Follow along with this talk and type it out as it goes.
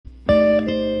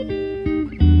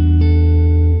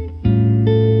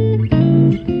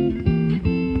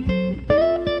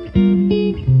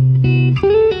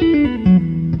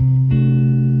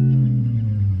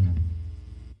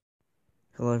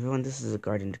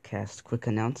Garden Cast quick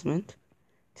announcement.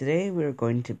 Today we're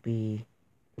going to be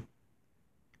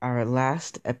our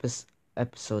last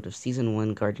episode of Season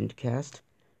 1 Garden Cast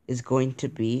is going to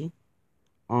be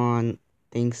on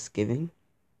Thanksgiving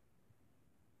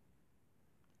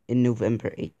in November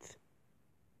 8th.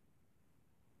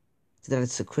 So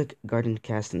that's a quick Garden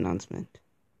Cast announcement.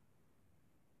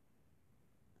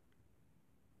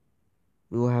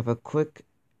 We will have a quick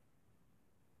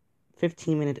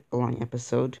 15-minute long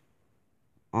episode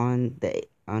on the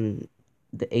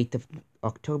 8th of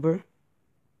October,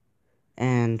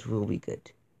 and we'll be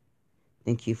good.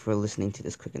 Thank you for listening to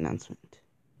this quick announcement.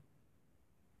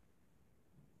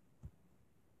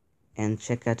 And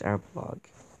check out our blog,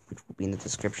 which will be in the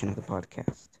description of the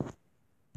podcast.